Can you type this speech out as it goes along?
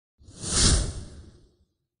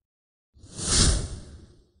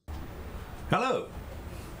Hello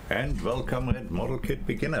and welcome at Model Kit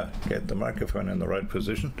Beginner. Get the microphone in the right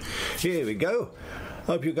position. Here we go.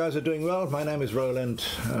 Hope you guys are doing well. My name is Roland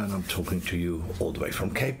and I'm talking to you all the way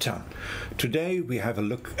from Cape Town. Today we have a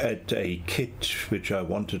look at a kit which I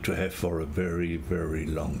wanted to have for a very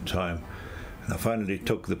long time. And I finally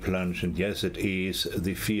took the plunge, and yes, it is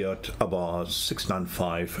the Fiat Abarth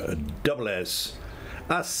 695SS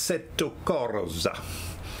Assetto Corsa.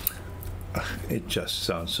 It just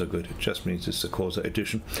sounds so good. It just means it's the Corsa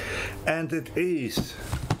edition, and it is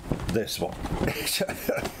this one.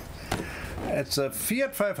 It's a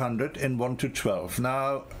Fiat 500 in 1:12.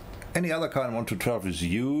 Now, any other kind of 1:12 is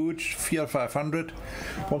huge. Fiat 500,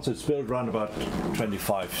 once it's built, around about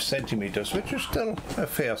 25 centimeters, which is still a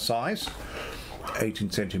fair size. 18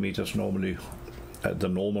 centimeters normally, the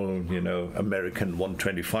normal, American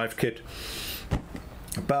 125 kit.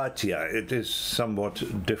 But yeah, it is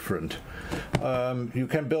somewhat different. You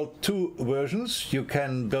can build two versions. You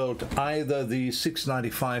can build either the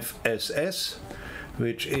 695SS,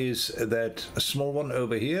 which is that small one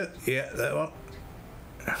over here. Yeah, that one.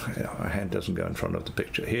 Yeah, my hand doesn't go in front of the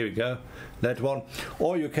picture. Here we go, that one.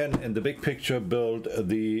 Or you can, in the big picture, build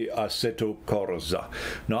the Assetto Corsa.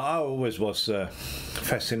 Now, I always was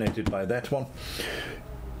fascinated by that one.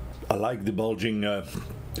 I like the bulging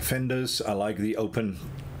fenders. I like the open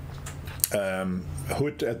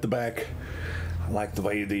hood at the back. I like the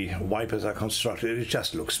way the wipers are constructed. It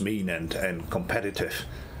just looks mean and competitive.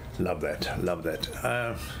 Love that, love that.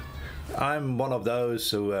 I'm one of those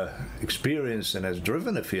who experienced and has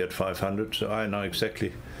driven a Fiat 500, so I know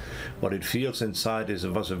exactly what it feels inside. It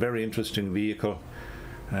was a very interesting vehicle,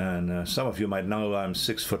 and some of you might know I'm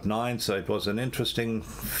 6'9", so it was an interesting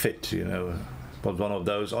fit, was one of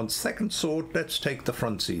those, on second thought, let's take the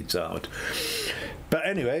front seats out. But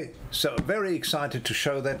anyway, so very excited to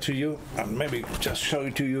show that to you, and maybe just show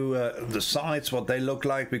to you the sides, what they look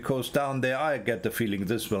like, because down there I get the feeling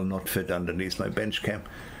this will not fit underneath my bench cam,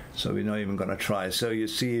 so we're not even gonna try. So you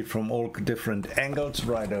see it from all different angles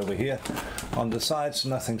right over here. On the sides,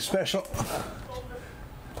 nothing special.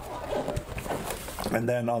 And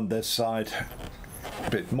then on this side, a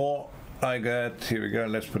bit more. Like that. Here we go,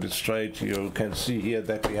 let's put it straight. You can see here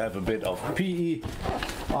that we have a bit of PE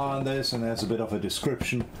on this, and there's a bit of a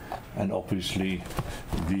description, and obviously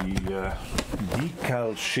the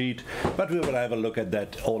decal sheet, but we will have a look at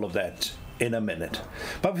that, all of that, in a minute.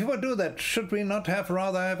 But before we do that, should we not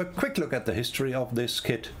rather have a quick look at the history of this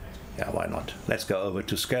kit? Yeah, why not? Let's go over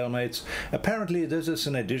to Scalemates. Apparently this is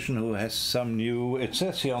an edition who has some new, it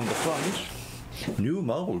says here on the front, new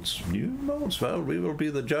molds. Well, we will be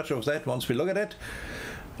the judge of that once we look at it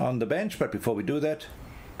on the bench. But before we do that,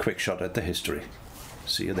 quick shot at the history.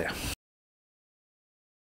 See you there.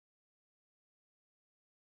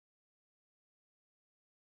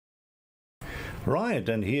 Right,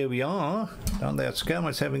 and here we are down there at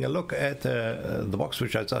Scalemates having a look at the box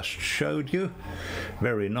which I just showed you.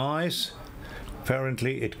 Very nice.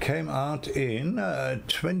 Apparently it came out in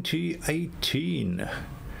 2018.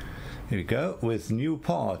 Here we go, with new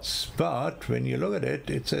parts, but when you look at it,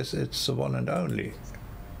 it says it's the one and only,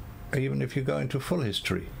 even if you go into full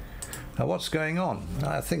history. Now what's going on?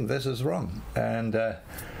 I think this is wrong, and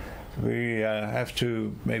we have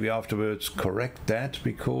to maybe afterwards correct that,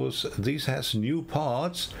 because these has new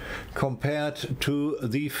parts compared to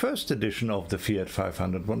the first edition of the Fiat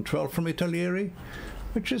 500 112 from Italeri,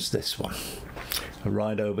 which is this one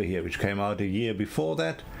right over here, which came out a year before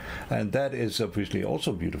that. And that is obviously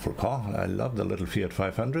also a beautiful car. I love the little Fiat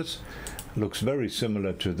 500s. Looks very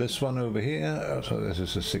similar to this one over here. So this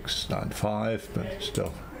is a 695, but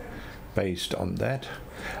still based on that.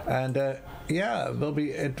 And yeah,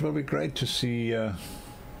 it will be great to see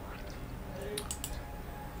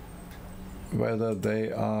whether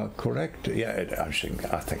they are correct. Yeah, I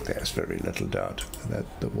think there's very little doubt that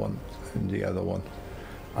the one and the other one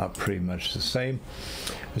are pretty much the same.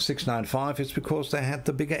 The 695 is because they had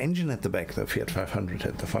the bigger engine at the back. The Fiat 500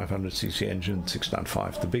 had the 500cc engine,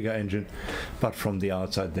 695 the bigger engine, but from the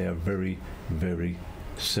outside they are very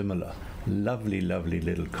similar. Lovely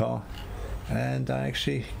little car, and I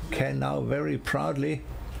actually can now very proudly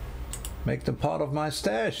make them part of my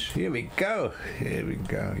stash. Here we go,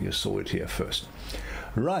 you saw it here first.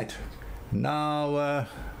 Right, now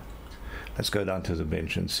let's go down to the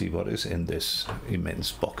bench and see what is in this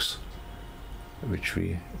immense box which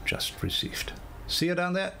we just received. See you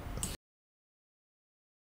down there.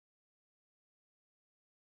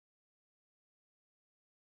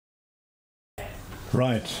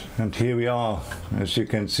 Right, and here we are. As you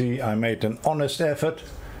can see, I made an honest effort,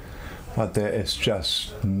 but there is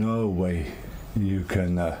just no way you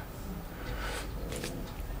can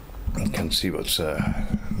You can see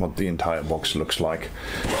what the entire box looks like.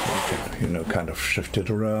 You can, kind of shift it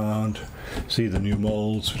around. See the new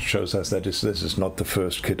molds, which shows us that this is not the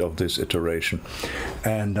first kit of this iteration.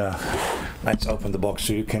 And let's open the box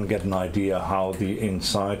so you can get an idea how the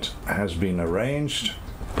inside has been arranged.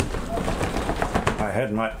 I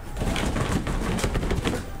had my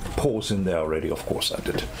paws in there already, of course I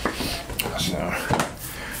did. So,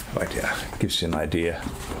 but yeah, gives you an idea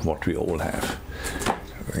what we all have.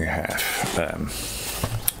 We have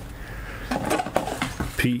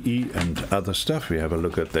PE and other stuff. We have a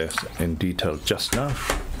look at this in detail just now.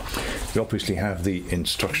 We obviously have the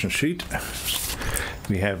instruction sheet.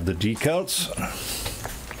 We have the decals.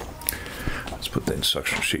 Let's put the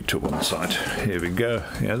instruction sheet to one side. Here we go.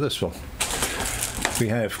 Yeah, this one. We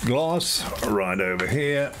have glass right over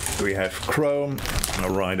here. We have chrome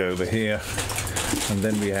right over here. And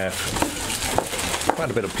then we have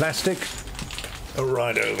quite a bit of plastic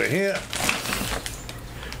right over here.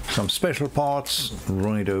 Some special parts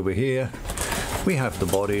right over here. We have the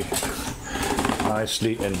body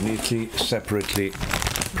nicely and neatly, separately,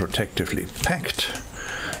 protectively packed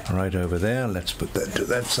right over there. Let's put that to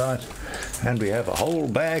that side. And we have a whole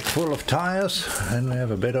bag full of tires, and we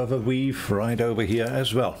have a bit of a weave right over here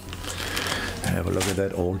as well. Have a look at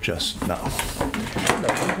that all just now.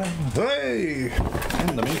 Hey!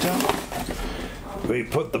 In the meantime, we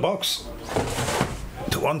put the box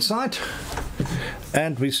to one side.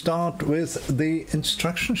 And we start with the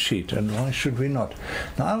instruction sheet, and why should we not?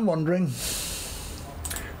 Now I'm wondering,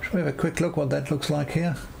 should we have a quick look what that looks like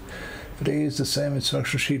here? If it is the same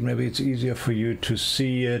instruction sheet, maybe it's easier for you to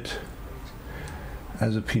see it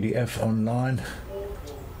as a PDF online.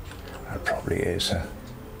 It probably is.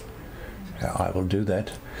 Yeah, I will do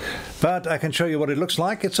that. But I can show you what it looks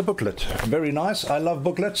like. It's a booklet. Very nice. I love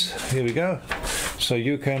booklets. Here we go. So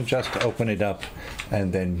you can just open it up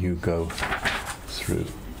and then you go through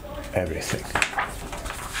everything.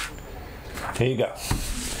 Here you go.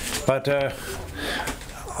 But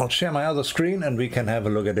I'll share my other screen and we can have a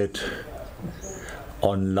look at it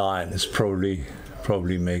online. This probably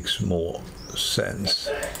makes more sense.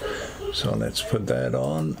 So let's put that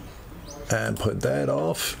on and put that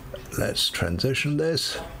off. Let's transition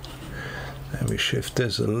this. And we shift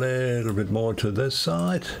this a little bit more to this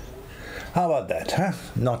side. How about that, huh?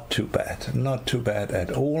 Not too bad. Not too bad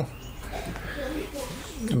at all.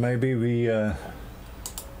 Maybe we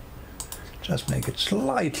just make it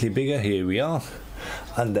slightly bigger. Here we are.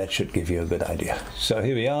 And that should give you a good idea. So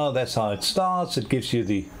here we are. That's how it starts. It gives you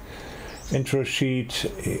the intro sheet.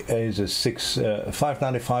 It is a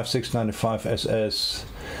 595 695SS.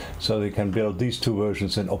 So they can build these two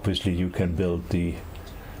versions, and obviously you can build the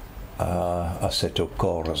Assetto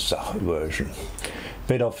Corsa version.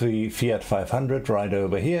 Bit of the Fiat 500 right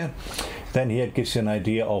over here. Then here it gives you an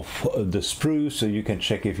idea of the sprues, so you can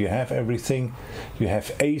check if you have everything. You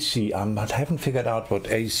have AC. I haven't figured out what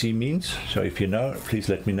AC means, so if you know, please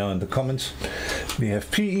let me know in the comments. We have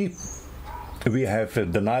PE. We have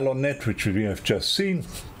the nylon net, which we have just seen.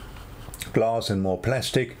 Glass and more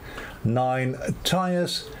plastic. 9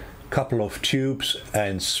 tires, couple of tubes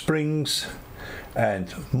and springs,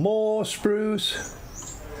 and more sprues,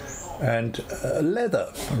 and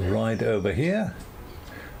leather right over here,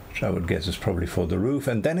 which I would guess is probably for the roof,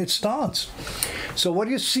 and then it starts. So what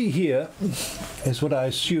you see here is what I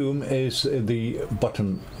assume is the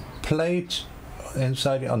bottom plate.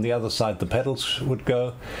 Inside, on the other side the pedals would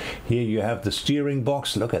go. Here you have the steering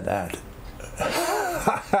box. Look at that.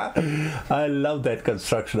 I love that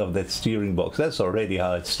construction of that steering box. That's already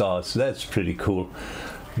how it starts. That's pretty cool.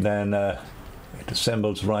 Then it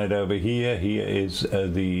assembles right over here. Here is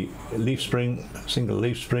the leaf spring, single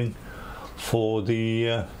leaf spring for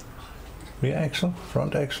the rear axle,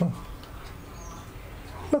 front axle.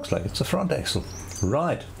 Looks like it's a front axle.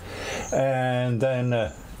 Right. And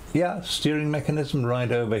then yeah, steering mechanism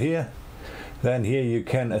right over here. Then here you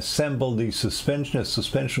can assemble the suspension. The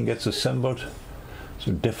suspension gets assembled.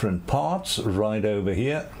 So different parts right over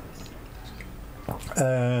here,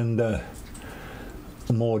 and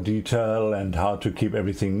more detail and how to keep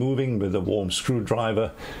everything moving with a warm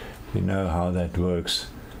screwdriver. You know how that works,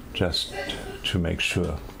 just to make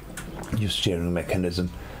sure your steering mechanism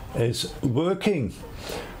is working.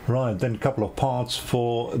 Right, then a couple of parts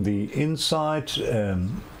for the inside,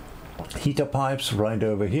 heater pipes right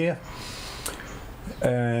over here,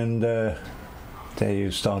 and there you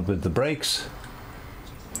start with the brakes.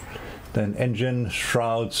 Then engine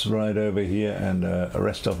shrouds right over here, and the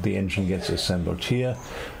rest of the engine gets assembled here,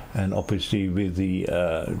 and obviously with the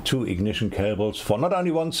 2 ignition cables for not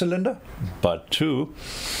only 1 cylinder but 2.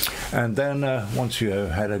 And then once you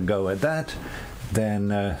have had a go at that,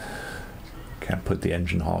 then can put the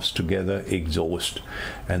engine halves together, exhaust,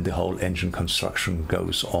 and the whole engine construction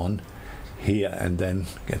goes on here and then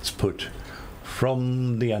gets put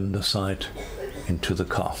from the underside into the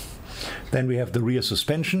car. Then we have the rear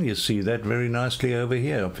suspension. You see that very nicely over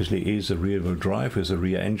here. Obviously it is a rear-wheel drive with a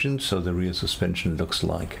rear engine, so the rear suspension looks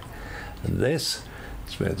like this.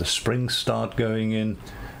 It's where the springs start going in,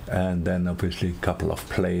 and then obviously a couple of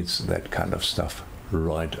plates, that kind of stuff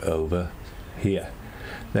right over here.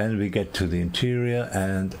 Then we get to the interior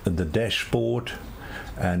and the dashboard,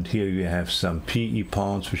 and here you have some PE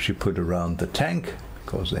parts which you put around the tank,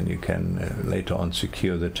 because then you can later on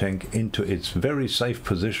secure the tank into its very safe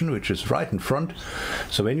position, which is right in front.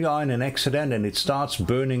 So when you are in an accident and it starts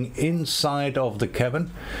burning inside of the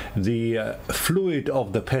cabin, the fluid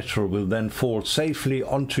of the petrol will then fall safely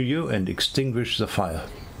onto you and extinguish the fire.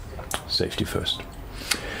 Safety first.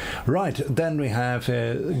 Right, then we have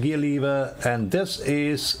a gear lever, and this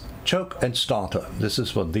is choke and starter. This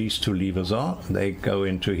is what these two levers are. They go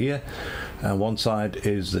into here, and one side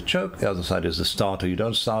is the choke, the other side is the starter. You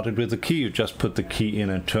don't start it with the key, you just put the key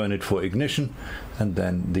in and turn it for ignition, and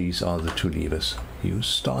then these are the two levers you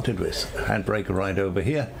started with. Handbrake right over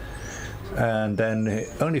here. And then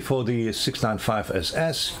only for the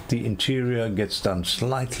 695SS the interior gets done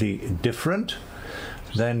slightly different.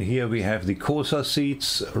 Then here we have the Corsa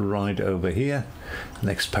seats right over here.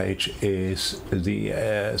 Next page is the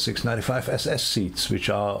 695SS seats, which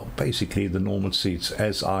are basically the normal seats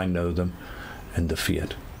as I know them in the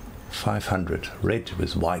Fiat 500, red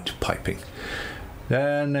with white piping.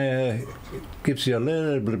 Then gives you a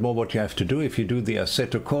little bit more what you have to do. If you do the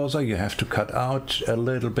Assetto Corsa, you have to cut out a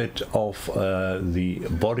little bit of the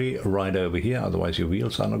body right over here, otherwise your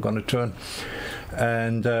wheels are not going to turn.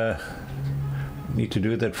 And need to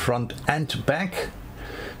do that front and back.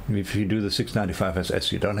 If you do the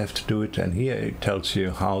 695SS, you don't have to do it. And here it tells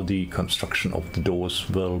you how the construction of the doors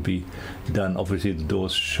will be done. Obviously the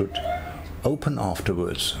doors should open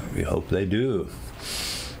afterwards. We hope they do.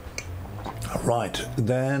 Right,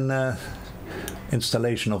 then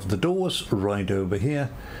installation of the doors right over here,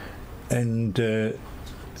 and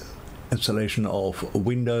installation of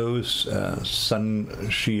windows, sun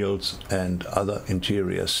shields and other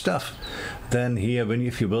interior stuff. Then here,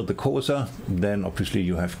 if you build the Corsa, then obviously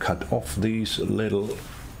you have cut off these little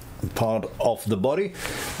part of the body,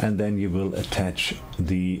 and then you will attach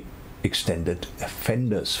the extended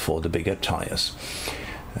fenders for the bigger tires.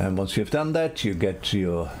 And once you've done that, you get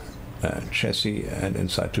your chassis and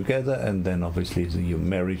inside together, and then obviously you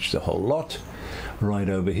marriage the whole lot right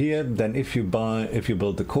over here. Then if you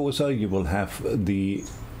build the Corsa, you will have the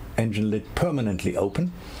engine lid permanently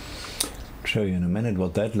open. I'll show you in a minute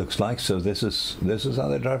what that looks like. So this is how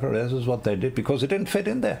they drive it. This is what they did, because it didn't fit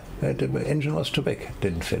in there. The engine was too big, it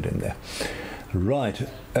didn't fit in there. Right,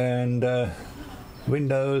 and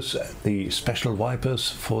windows, the special wipers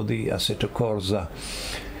for the Assetto Corsa,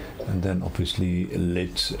 and then obviously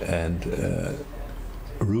lids and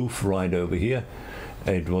roof right over here.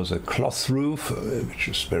 It was a cloth roof, which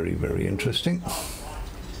is very, very interesting.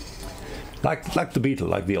 Like the Beetle,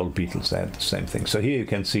 like the old Beetles, they had the same thing. So here you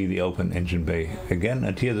can see the open engine bay again,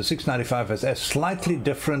 and here the 695SS, slightly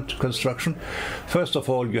different construction. First of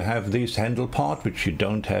all, you have this handle part, which you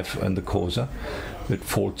don't have on the Corsa. It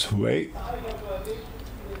folds away.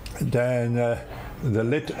 Then the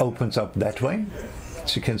lid opens up that way,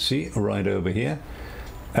 as you can see right over here.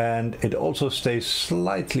 And it also stays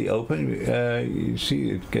slightly open. You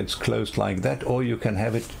see it gets closed like that, or you can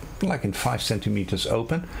have it like in 5 centimeters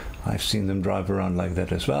open. I've seen them drive around like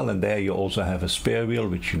that as well. And there you also have a spare wheel,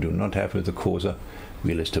 which you do not have with the Corsa.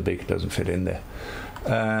 Wheel is too big, it doesn't fit in there.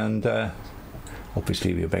 And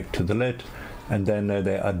obviously we're back to the lid. And then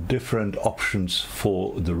there are different options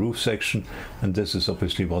for the roof section, and this is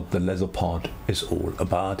obviously what the leather part is all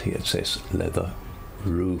about. Here it says leather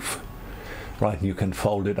roof. Right, you can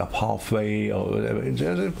fold it up halfway, or whatever.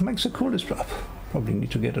 It makes a cool display. Probably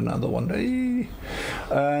need to get another one.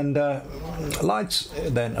 And lights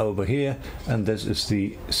then over here, and this is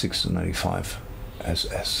the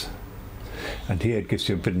 695SS. And here it gives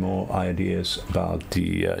you a bit more ideas about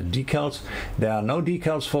the decals. There are no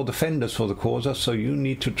decals for the fenders for the Corsa, so you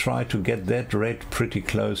need to try to get that red pretty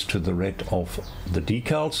close to the red of the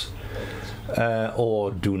decals.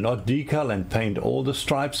 Or do not decal and paint all the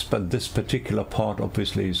stripes, but this particular part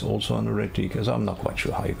obviously is also on a red decal, so I'm not quite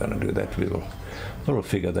sure how you're going to do that. We'll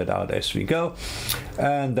figure that out as we go.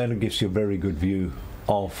 And then it gives you a very good view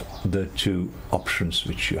of the two options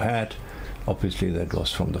which you had. Obviously that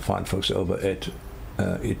was from the fine folks over at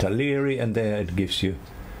Italeri, and there it gives you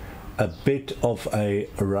a bit of a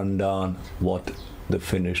rundown what the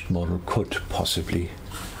finished model could possibly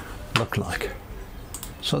look like.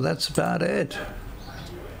 So that's about it.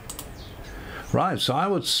 Right, so I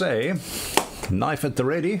would say knife at the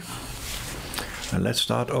ready. And let's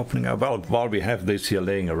start opening up. Well, while we have this here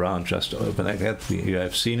laying around, just open that. You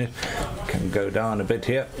have seen it. Can go down a bit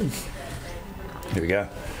here. Here we go.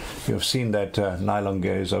 You've seen that nylon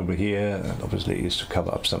goes over here, and obviously is to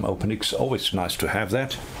cover up some openings. Always nice to have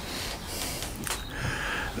that.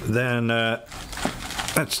 Then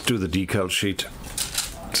let's do the decal sheet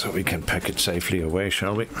so we can pack it safely away,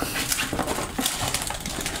 shall we?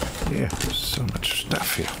 Yeah, so much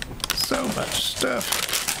stuff here. So much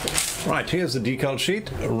stuff. Right, here's the decal sheet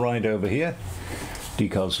right over here.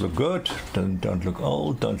 Decals look good, don't look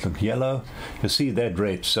old, don't look yellow. You see that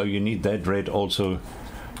red, so you need that red also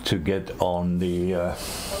to get on the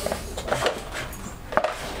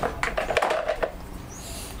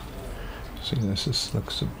see,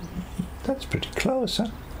 that's pretty close, huh?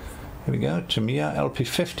 Here we go, Tamiya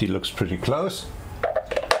LP50 looks pretty close.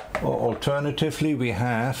 Or alternatively we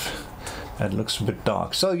have, that looks a bit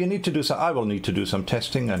dark. So you need to do some, I will need to do some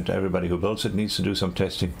testing, and everybody who builds it needs to do some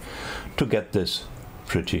testing to get this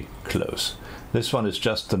pretty close. This one is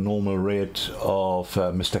just the normal red of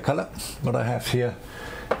Mr. Color, what I have here.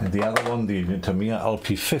 And the other one, the Tamiya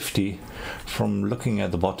LP50, from looking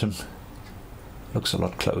at the bottom, looks a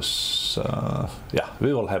lot close. Yeah,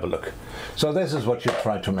 we will have a look. So this is what you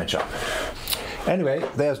try to match up. Anyway,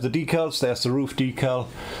 there's the decals, there's the roof decal,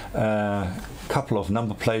 couple of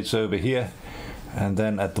number plates over here, and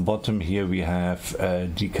then at the bottom here we have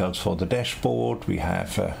decals for the dashboard. We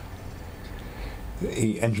have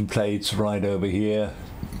the engine plates right over here,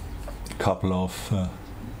 a couple of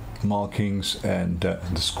markings, and the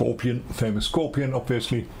Scorpion, famous Scorpion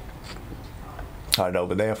obviously, right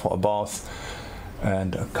over there for Abarth,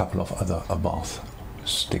 and a couple of other Abarth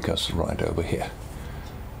stickers right over here.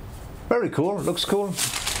 Very cool, looks cool.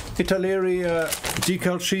 Italeri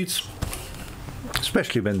decal sheets,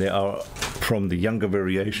 especially when they are from the younger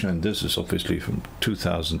variation, and this is obviously from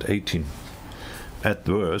 2018 at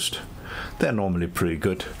the worst. They're normally pretty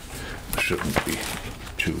good, shouldn't be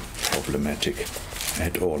too problematic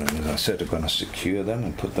at all. And as I said, I'm going to secure them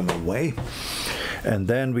and put them away. And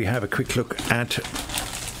then we have a quick look at,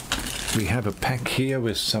 we have a pack here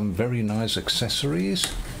with some very nice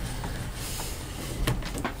accessories.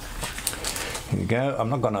 Here we go. I'm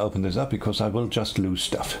not going to open this up because I will just lose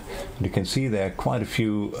stuff. And you can see there are quite a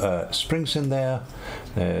few springs in there.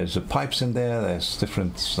 There's pipes in there. There's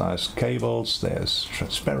different size cables. There's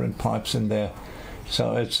transparent pipes in there.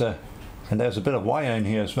 So it's a, and there's a bit of wire in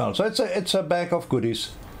here as well. So it's a bag of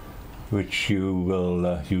goodies, which you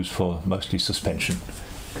will use for mostly suspension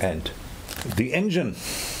and the engine.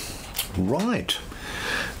 Right.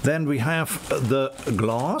 Then we have the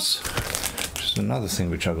glass. Just another thing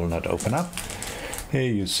which I will not open up. Here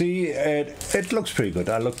you see it looks pretty good.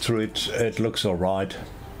 I looked through it. It looks all right.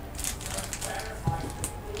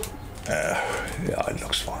 Yeah, it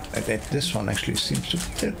looks fine. This one actually seems to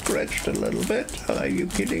be scratched a little bit. Are you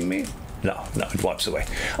kidding me? No, it wipes away.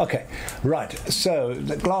 Okay, right. So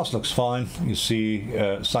the glass looks fine. You see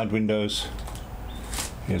side windows.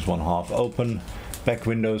 Here's one half open. Back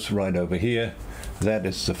windows right over here. That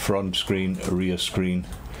is the front screen, rear screen,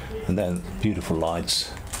 and then beautiful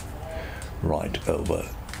lights right over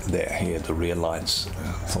there. Here, the rear lights. I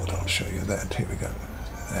thought I'll show you that. Here we go.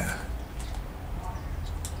 There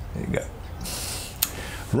you go.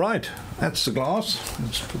 Right, that's the glass.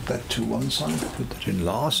 Let's put that to one side. Put that in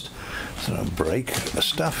last, so I don't break the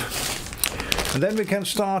stuff. And then we can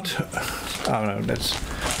start. Oh no, let's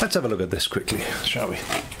have a look at this quickly, shall we?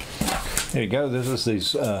 Here you go. This is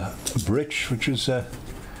this bridge, which is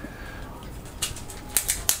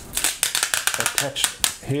attached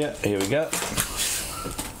here. Here we go.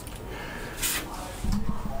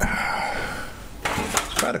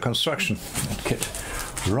 It's quite a construction, that kit.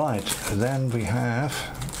 Right, then we have,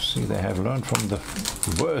 see, they have learned from the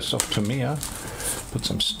worst of Tamiya. Put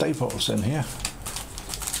some staples in here.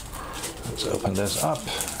 Let's open this up.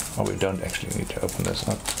 Oh, we don't actually need to open this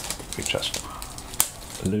up. We just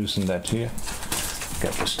loosen that here.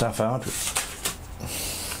 Get the stuff out.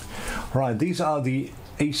 Right, these are the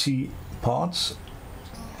AC parts.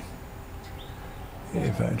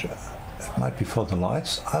 It might be for the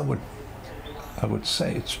lights. I would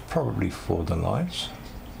say it's probably for the lights.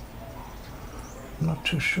 Not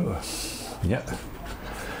too sure. Yeah.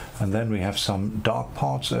 And then we have some dark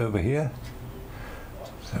parts over here.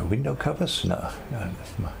 So window covers? No.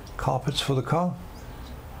 Carpets for the car?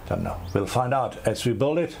 Don't know. We'll find out as we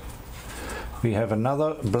build it. We have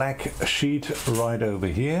another black sheet right over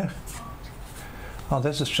here. Oh,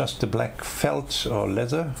 this is just the black felt or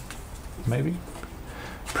leather, maybe.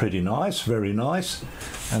 Pretty nice, very nice.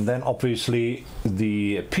 And then obviously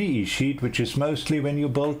the PE sheet, which is mostly when you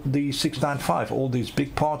build the 695. All these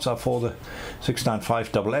big parts are for the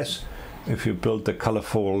 695SS. If you build the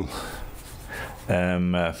colorful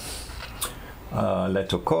Assetto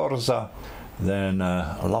Corsa, then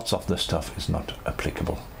lots of the stuff is not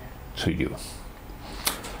applicable to you.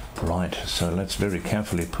 Right, so let's very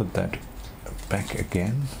carefully put that back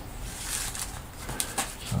again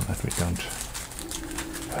so that we don't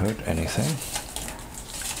hurt anything.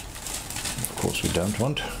 Of course we don't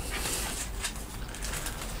want.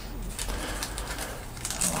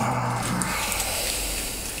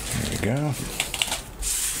 There we go.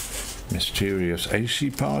 Mysterious AC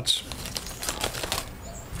parts.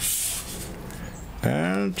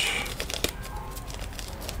 And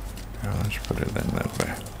let's put it in that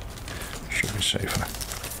way. Should be safer.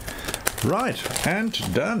 Right, and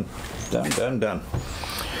done. Done.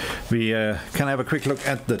 We can have a quick look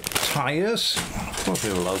at the tires. Of course,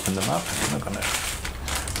 we will open them up. I'm not going to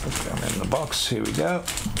put them in the box. Here we go.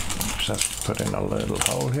 Just put in a little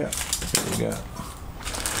hole here. Here we go.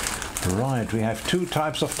 Right, we have two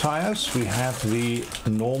types of tires. We have the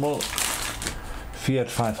normal Fiat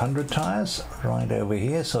 500 tires right over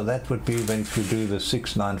here. So that would be when you do the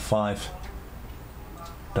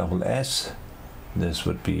 695SS. This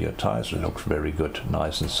would be your tires. It looks very good,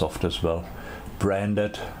 nice and soft as well.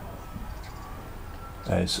 Branded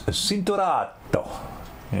as a Cinturato.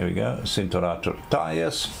 Here we go, Cinturato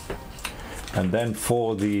tires. And then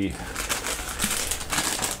for the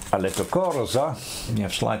Assetto Corsa, you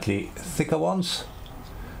have slightly thicker ones.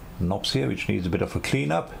 Knobs here, which needs a bit of a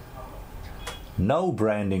cleanup. No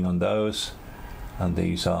branding on those. And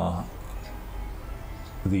these are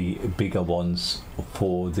the bigger ones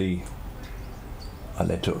for the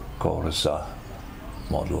Assetto Corsa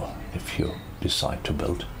model, if you decide to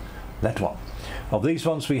build that one. Of these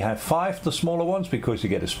ones we have 5, the smaller ones, because you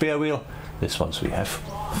get a spare wheel. This ones we have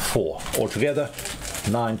 4. Altogether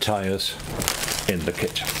 9 tires in the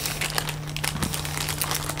kit.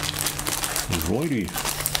 Righty,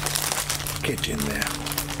 get in there.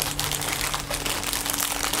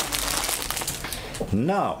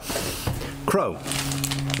 Now, chrome.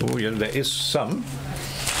 Oh yeah, there is some.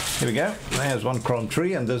 Here we go. There's one chrome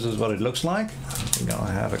tree, and this is what it looks like. We're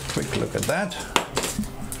gonna have a quick look at that.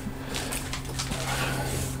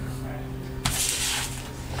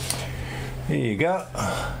 Here you go.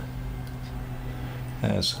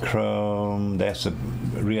 There's chrome. There's a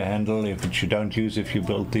rear handle, which you don't use if you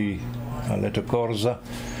build the Assetto Corsa.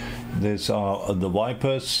 These are the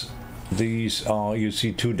wipers. These are, you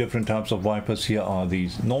see, 2 different types of wipers. Here are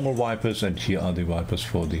these normal wipers, and here are the wipers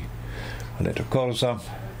for the Assetto Corsa.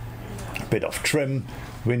 A bit of trim,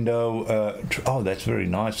 window. Oh, that's very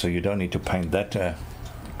nice. So you don't need to paint that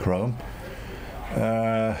chrome.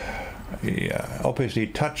 Yeah, obviously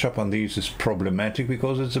touch up on these is problematic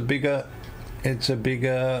because it's a bigger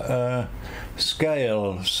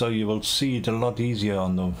scale, so you will see it a lot easier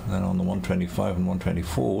on the than on the 125 and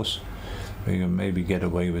 124s, where you maybe get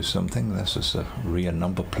away with something. This is a rear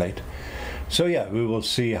number plate. So yeah, we will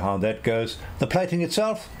see how that goes. The plating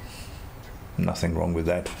itself, nothing wrong with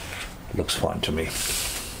that. Looks fine to me.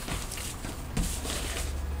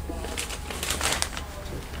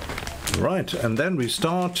 Right, and then we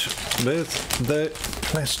start with the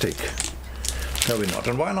plastic. No, we're not.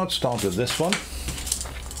 And why not start with this one,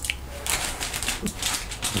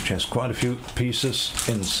 which has quite a few pieces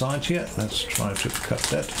inside here. Let's try to cut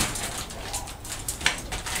that.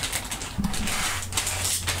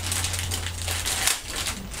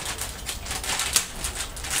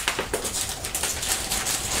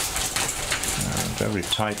 Very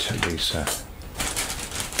tight, these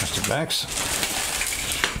plastic bags.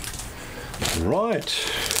 Right,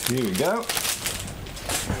 here we go.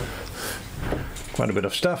 Quite a bit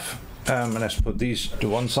of stuff. Let's put these to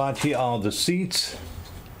one side. Here are the seats.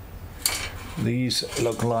 These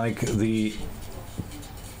look like the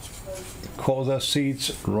Corsa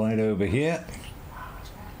seats right over here.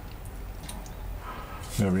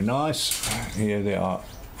 Very nice. Here there are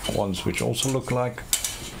ones which also look like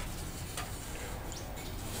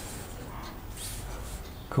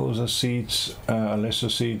Corsa seats, lesser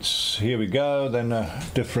seats. Here we go. Then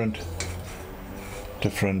different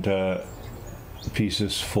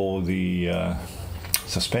pieces for the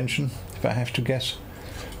suspension, if I have to guess.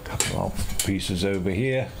 A couple of pieces over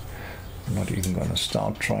here. I'm not even going to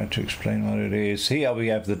start trying to explain what it is. Here we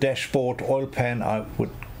have the dashboard, oil pan, I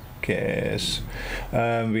would guess.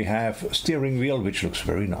 We have steering wheel, which looks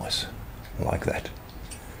very nice, like that.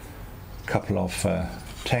 A couple of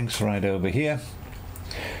tanks right over here.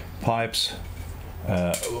 Pipes,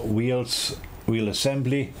 wheels wheel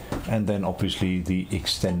assembly, and then obviously the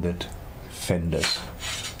extended fenders.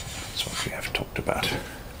 That's what we have talked about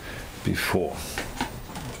before.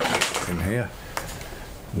 In here.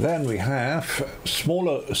 Then we have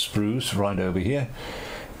smaller sprues right over here,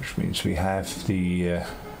 which means we have the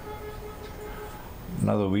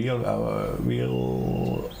another wheel, our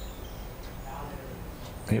wheel.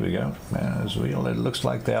 Here we go. There's a wheel. It looks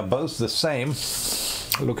like they are both the same.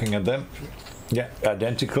 Looking at them, yeah,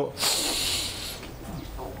 identical.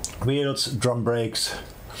 Wheels, drum brakes,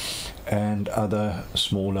 and other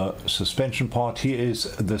smaller suspension part. Here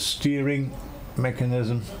is the steering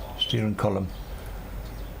mechanism, steering column.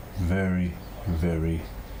 Very, very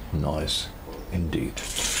nice indeed.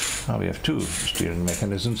 Now we have 2 steering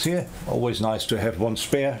mechanisms here. Always nice to have one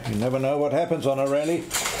spare. You never know what happens on a rally.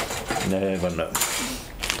 Never know.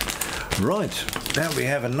 Right, now we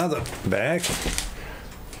have another bag.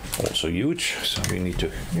 Also huge, so we need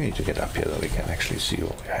to get up here so we can actually see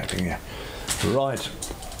what we're having here. Right,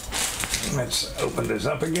 let's open this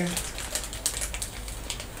up again.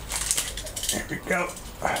 There we go.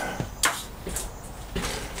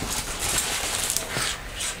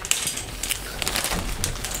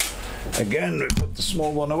 Again, we put the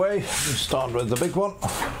small one away. We start with the big one.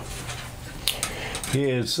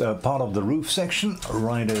 Here's part of the roof section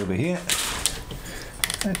right over here.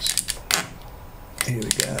 Here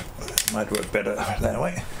we go. Might work better that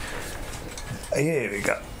way. Here we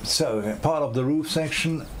go. So part of the roof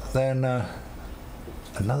section. Then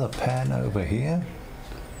another pan over here.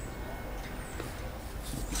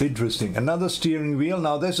 Interesting. Another steering wheel.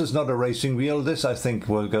 Now this is not a racing wheel. This I think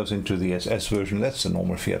goes into the SS version. That's the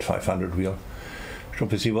normal Fiat 500 wheel. Which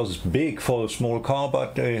obviously was big for a small car,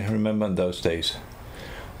 but remember in those days,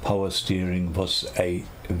 power steering was a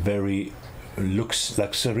very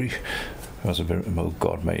luxury. It was a very, oh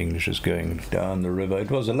God, my English is going down the river. It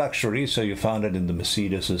was a luxury, so you found it in the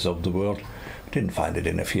Mercedeses of the world. Didn't find it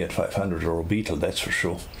in a Fiat 500 or a Beetle, that's for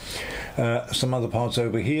sure. Some other parts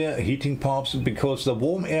over here, heating parts, because the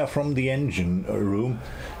warm air from the engine room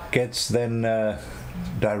gets then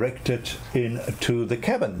directed into the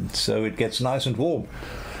cabin, so it gets nice and warm.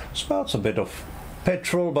 Smells a bit of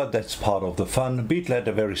petrol, but that's part of the fun. Beetle had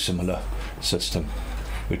a very similar system,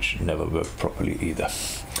 which never worked properly either.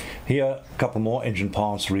 Here, a couple more engine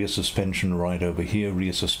parts, rear suspension right over here,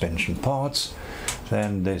 rear suspension parts.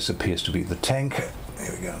 Then this appears to be the tank.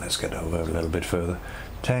 Here we go, let's get over a little bit further.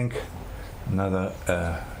 Tank, another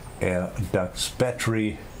air ducts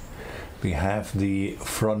battery. We have the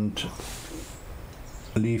front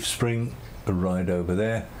leaf spring right over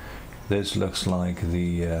there. This looks like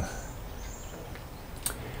the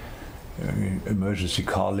emergency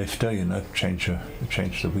car lifter, you know, change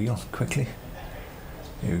the wheel quickly.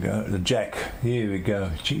 Here we go, the jack, here we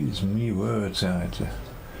go. Jeez, me words,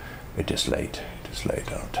 it is late,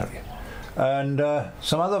 I'll tell you. And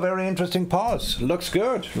some other very interesting parts. Looks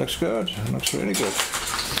good, looks really good.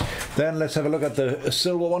 Then let's have a look at the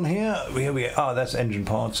silver one here. Here we are, that's engine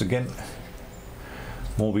parts again.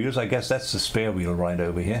 More wheels, I guess that's the spare wheel right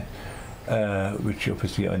over here. Which you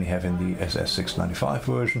obviously only have in the SS 695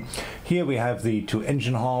 version. Here we have the 2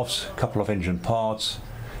 engine halves, a couple of engine parts,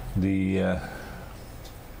 the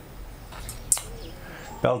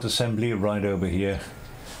belt assembly right over here,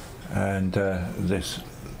 and this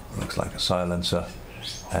looks like a silencer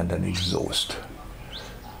and an exhaust.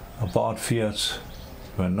 Abarth Fiats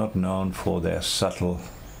were not known for their subtle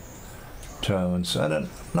tones. And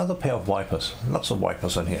another pair of wipers, lots of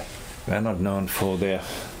wipers on here. They're not known for their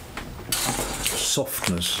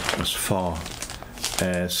softness as far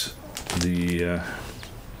as the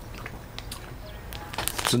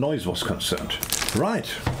noise was concerned. Right,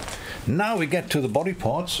 now we get to the body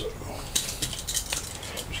parts.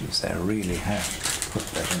 Jeez, they really have put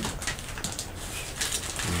that in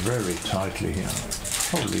very tightly here.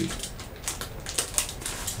 Holy.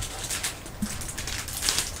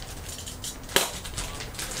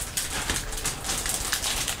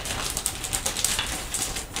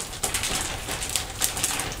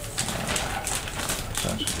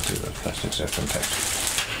 Plastics are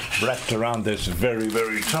fantastic. Wrapped around this very,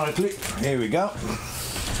 very tightly. Here we go.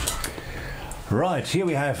 Right, here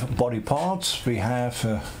we have body parts. We have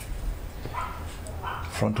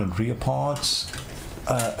front and rear parts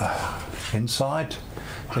inside.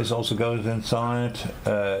 This also goes inside.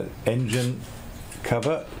 Engine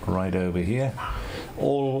cover right over here.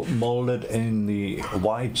 All molded in the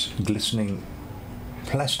white glistening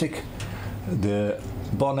plastic. The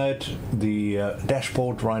bonnet, the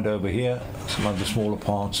dashboard right over here, some other smaller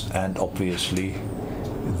parts, and obviously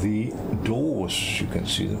the doors. You can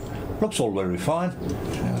see them. Looks all very fine.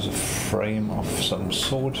 There's a frame of some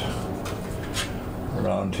sort.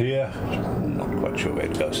 around here. Not quite sure where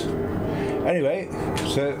it goes. Anyway,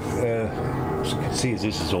 so as you can see,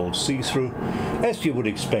 this is all see-through, as you would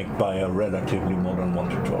expect by a relatively modern 1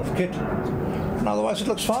 to 12 kit. And otherwise it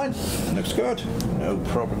looks fine, it looks good, no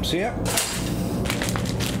problems here.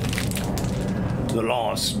 The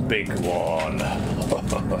last big one.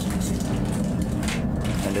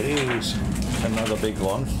 And it is another big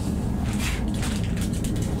one.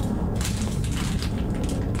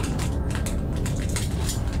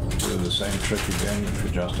 Do the same trick again if you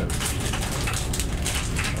just have,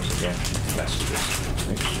 once again, plastic is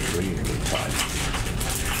extremely tight.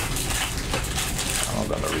 I'm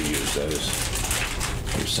gonna reuse those.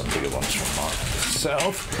 Use some bigger ones from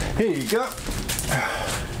myself. Here you go.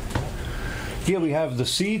 Here we have the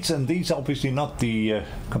seats, and these are obviously not the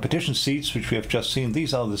competition seats which we have just seen.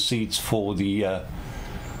 These are the seats for the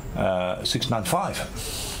 695.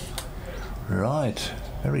 Right,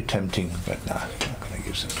 very tempting, but nah, I'm not going to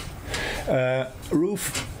use them.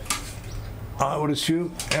 Roof, I would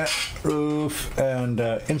assume, yeah, roof, and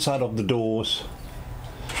inside of the doors,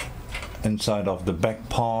 inside of the back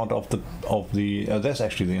part of the that's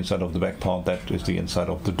actually the inside of the back part, that is the inside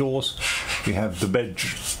of the doors. We have the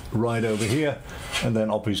bench right over here, and then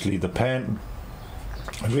obviously the pan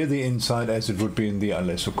with the inside as it would be in the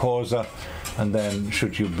Assetto Corsa. And then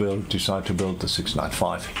should you decide to build the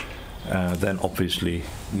 695, then obviously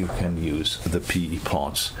you can use the PE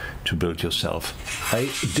parts to build yourself a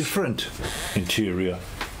different interior,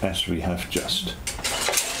 as we have just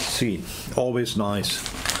seen. Always nice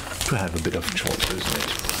to have a bit of choice, isn't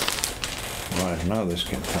it? Right, now this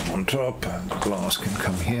can come on top, and the glass can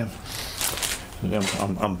come here.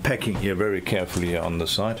 I'm packing here very carefully on the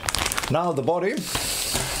side. Now the body.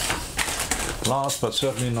 Last but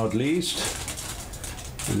certainly not least,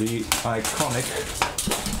 the iconic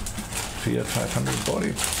Fiat 500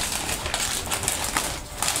 body.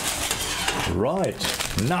 Right,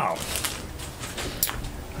 now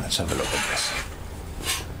let's have a look at this.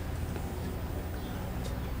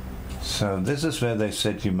 So this is where they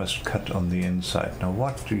said you must cut on the inside. Now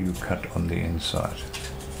what do you cut on the inside?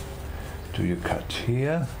 Do you cut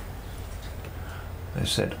here? They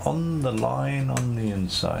said on the line on the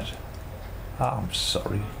inside. I'm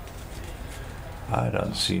sorry, I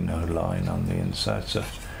don't see no line on the inside, so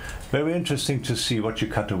very interesting to see what you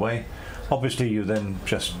cut away. Obviously you then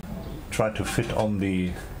just try to fit on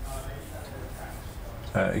the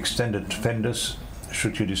extended fenders,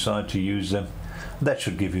 should you decide to use them. That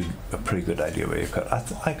should give you a pretty good idea where you cut.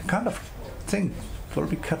 I kind of think will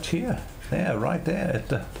be cut here, there, right there, at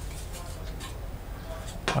the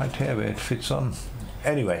right here where it fits on.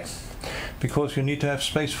 Anyway, because you need to have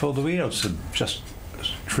space for the wheels, so just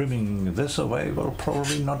trimming this away will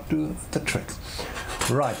probably not do the trick.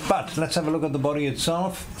 Right, but let's have a look at the body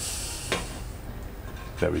itself.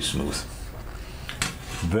 Very smooth.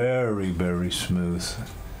 Very, very smooth.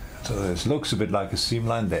 So this looks a bit like a seam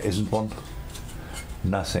line. There isn't one.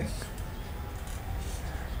 Nothing.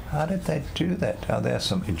 How did they do that? Oh, there's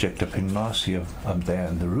some ejector pin marks here up there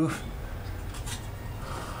in the roof.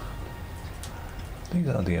 These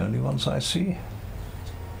are the only ones I see.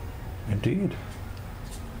 Indeed.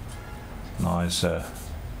 Nice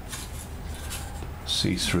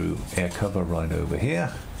see-through air cover right over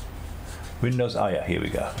here. Windows, oh yeah, here we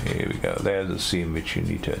go. Here we go. There's the seam which you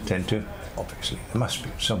need to attend to. Obviously, there must be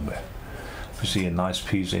somewhere. You see a nice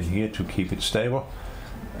piece in here to keep it stable.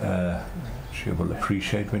 Which you will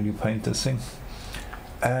appreciate when you paint this thing.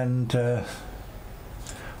 And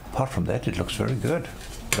apart from that, it looks very good.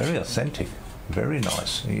 Very authentic. Very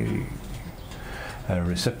nice.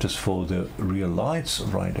 Receptors for the rear lights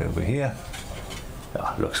right over here.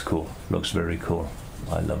 Ah, looks cool. Looks very cool.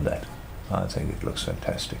 I love that. I think it looks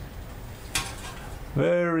fantastic.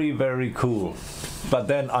 Very, very cool. But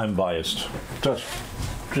then I'm biased. Just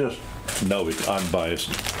know it. I'm biased.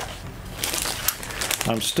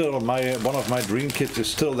 I'm still one of my dream kits is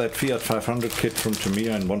still that Fiat 500 kit from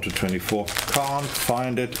Tamiya in 1 to 24. Can't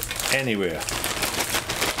find it anywhere.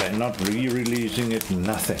 They're not re-releasing it,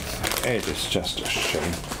 nothing. It is just a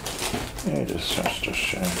shame. It is just a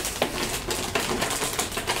shame.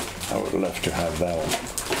 I would love to have that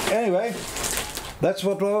one. Anyway, that's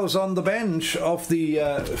what was on the bench of the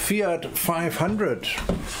Fiat 500.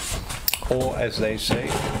 Or as they say,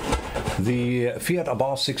 the Fiat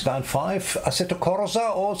Abarth 695 Assetto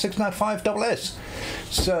Corsa or 695SS.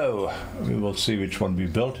 So we will see which one we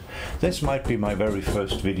built. This might be my very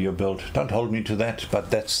first video build. Don't hold me to that,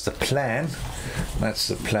 but that's the plan. That's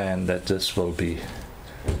the plan, that this will be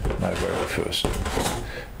my very first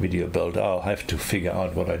video build. I'll have to figure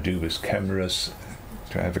out what I do with cameras,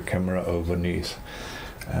 to have a camera underneath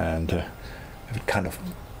and have it kind of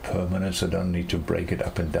permanent, so I don't need to break it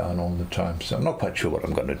up and down all the time. So I'm not quite sure what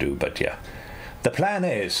I'm going to do, but yeah, the plan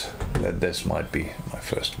is that this might be my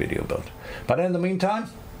first video build. But in the meantime,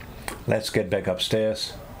 let's get back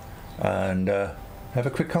upstairs and have a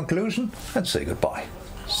quick conclusion and say goodbye.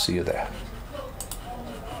 See you there.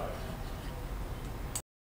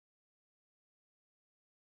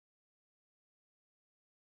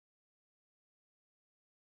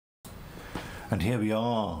 And here we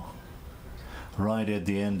are, right at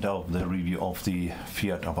the end of the review of the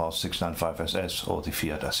Fiat Abarth 695SS, or the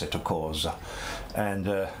Fiat Assetto Corsa. And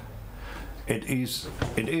it is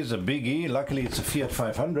a biggie. Luckily it's a Fiat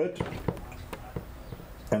 500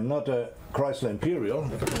 and not a Chrysler Imperial,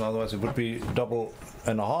 otherwise it would be double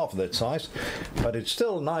and a half that size, but it's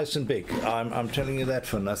still nice and big. I'm telling you that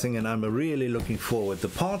for nothing, and I'm really looking forward. The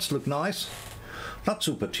parts look nice. Not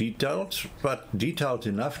super detailed, but detailed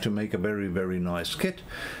enough to make a very, very nice kit.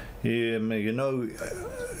 You know,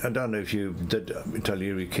 I don't know if you did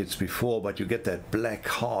Italeri kits before, but you get that black,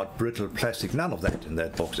 hard, brittle plastic. None of that in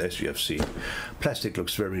that box, as you have seen. Plastic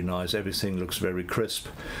looks very nice. Everything looks very crisp.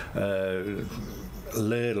 A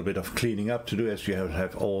little bit of cleaning up to do, as you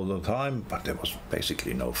have all the time, but there was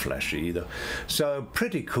basically no flash either. So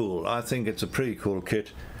pretty cool. I think it's a pretty cool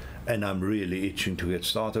kit, and I'm really itching to get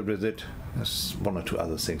started with it. There's one or two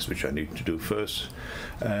other things which I need to do first,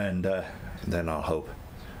 and then I hope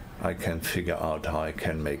I can figure out how I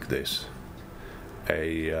can make this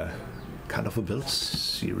a kind of a build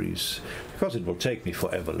series, because it will take me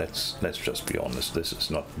forever. Let's just be honest. This is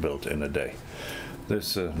not built in a day.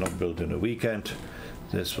 This is not built in a weekend.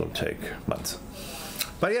 This will take months.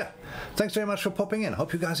 But yeah, thanks very much for popping in.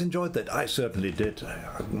 Hope you guys enjoyed that. I certainly did.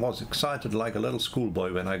 I was excited like a little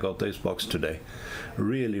schoolboy when I got this box today.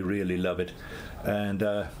 Really, really love it. And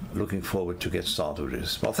looking forward to get started with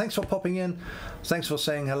this. Well, thanks for popping in. Thanks for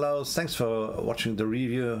saying hello. Thanks for watching the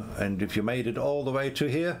review. And if you made it all the way to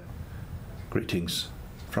here, greetings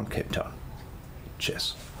from Cape Town.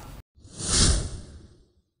 Cheers.